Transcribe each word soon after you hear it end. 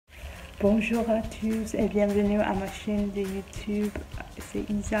Bonjour à tous et bienvenue à ma chaîne de YouTube. C'est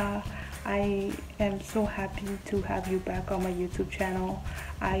Isa. I am so happy to have you back on my YouTube channel.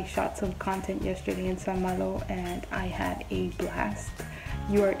 I shot some content yesterday in St.Malo and I had a blast.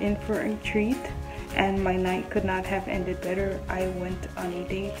 You are in for a treat and my night could not have ended better. I went on a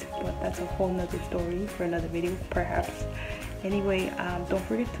date, but that's a whole nother story for another video perhaps. Anyway, don't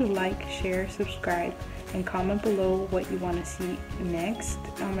forget to like, share, subscribe, and comment below what you want to see next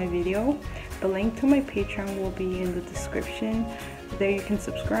on my video. The link to my Patreon will be in the description. There you can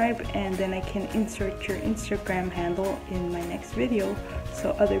subscribe and then I can insert your Instagram handle in my next video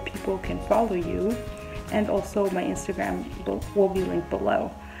so other people can follow you. And also my Instagram will be linked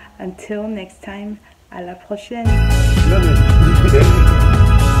below. Until next time, à la prochaine.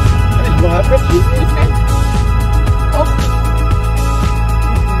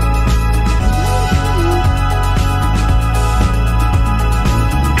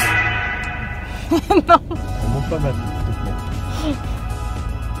 Non. Monte pas ma vie, s'il te plaît.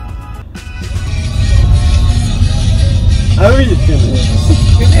 Ah oui, c'est bon.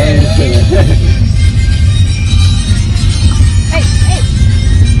 Hey, hey.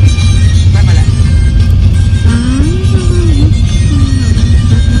 Ouais, voilà.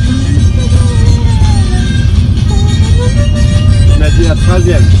 Il m'a dit la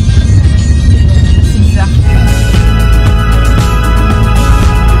troisième. C'est bizarre.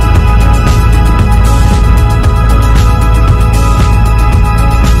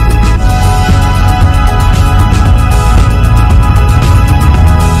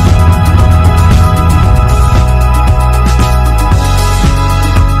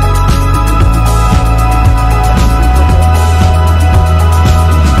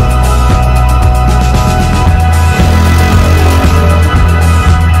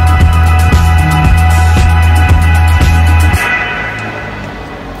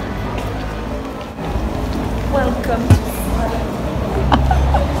 Welcome to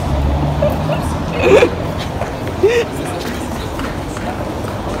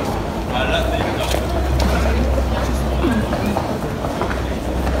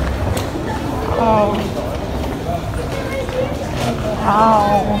Oh.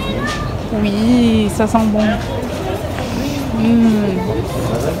 Oh. Oui, ça sent bon.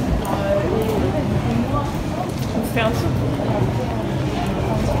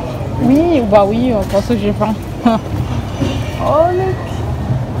 Oui, bah oui, on pense que j'ai faim. Oh look!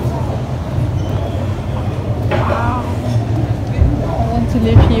 Wow! I want to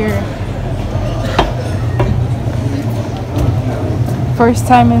live here. First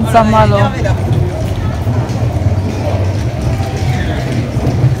time in St.Malo.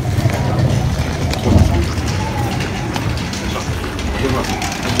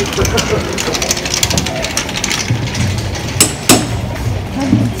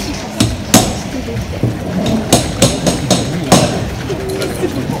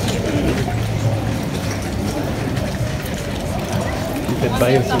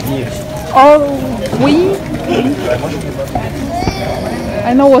 Oh, oui.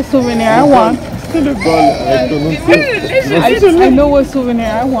 I know what souvenir I want. C'est le bol avec ton nom. I know what souvenir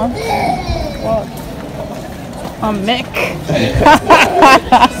I want. What? A mec.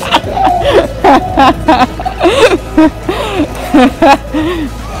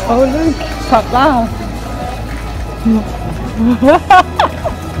 Oh look, papa.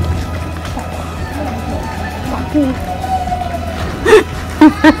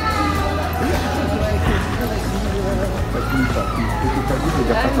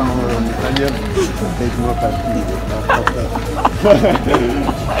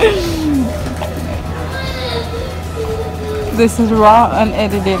 This is raw,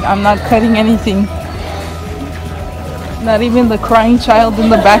 unedited. I'm not cutting anything. Not even the crying child in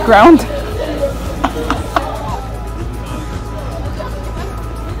the background.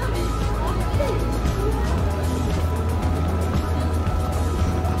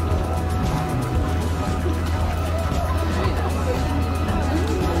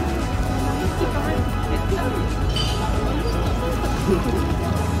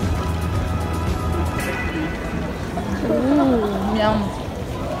 Ouh, miam.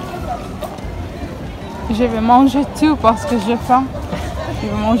 Je vais manger tout parce que j'ai faim. Je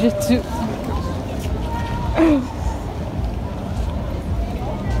vais manger tout.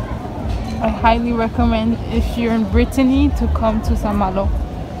 I highly recommend if you're in Brittany to come to St.Malo.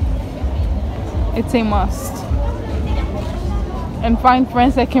 It's a must. And find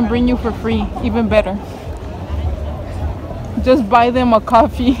friends that can bring you for free, even better. Just buy them a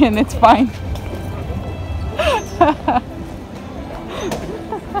coffee and it's fine.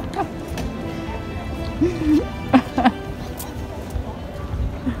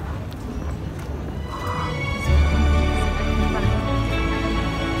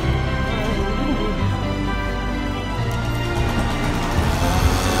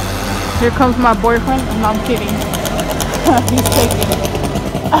 Here comes my boyfriend. No, I'm kidding. He's taking it.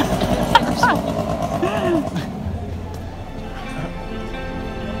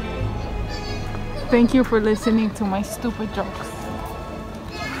 Thank you for listening to my stupid jokes.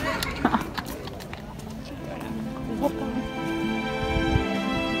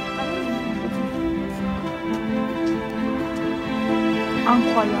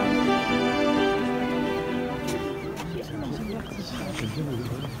 Incroyable.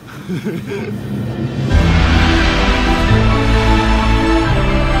 Je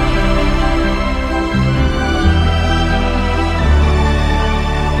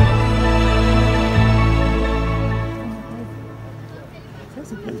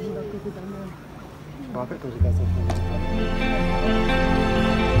me rappelle quand j'étais à St.Malo.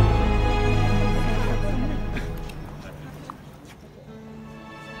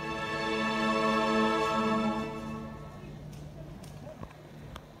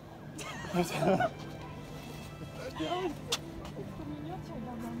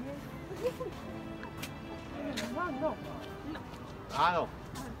 Ah non.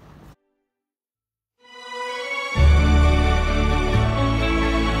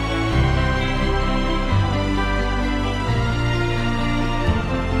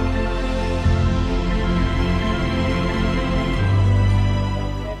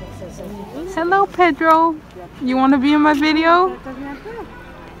 Hello, Pedro. You want to be in my video?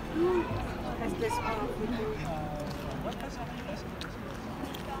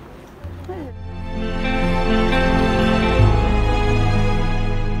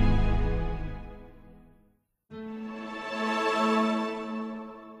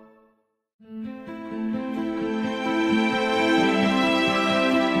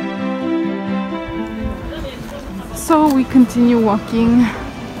 So we continue walking.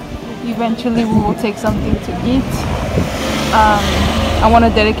 Eventually we will take something to eat. I want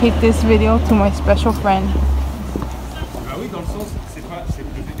to dedicate this video to my special friend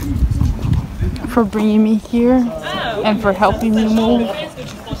for bringing me here and for helping me move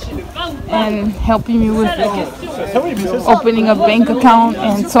and helping me with opening a bank account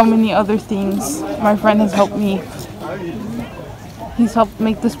and so many other things. My friend has helped me. He's helped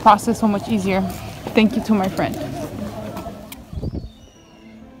make this process so much easier. Thank you to my friend.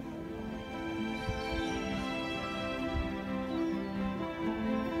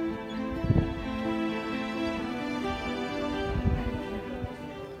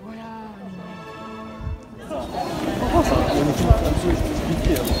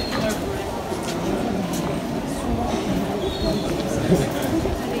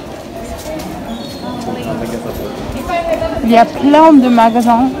 Il y a plein de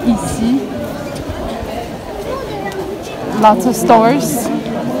magasins ici. Lots of stores.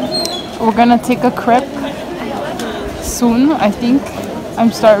 We're gonna take a crepe soon, I think.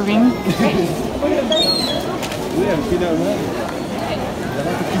 I'm starving.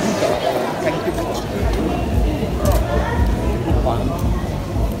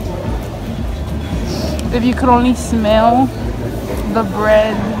 If you could only smell the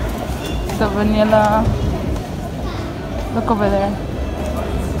bread, the vanilla. Look over there.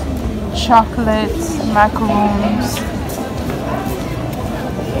 Chocolates, macaroons,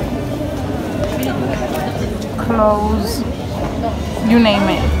 clothes, you name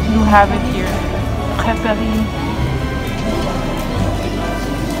it, you have it here. Crêperie.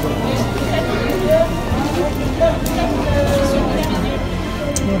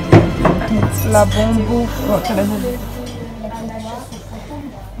 La bonne bouffe.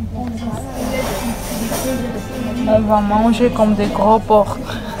 On va manger comme des gros porcs.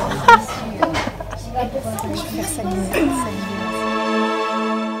 Je vais faire ça.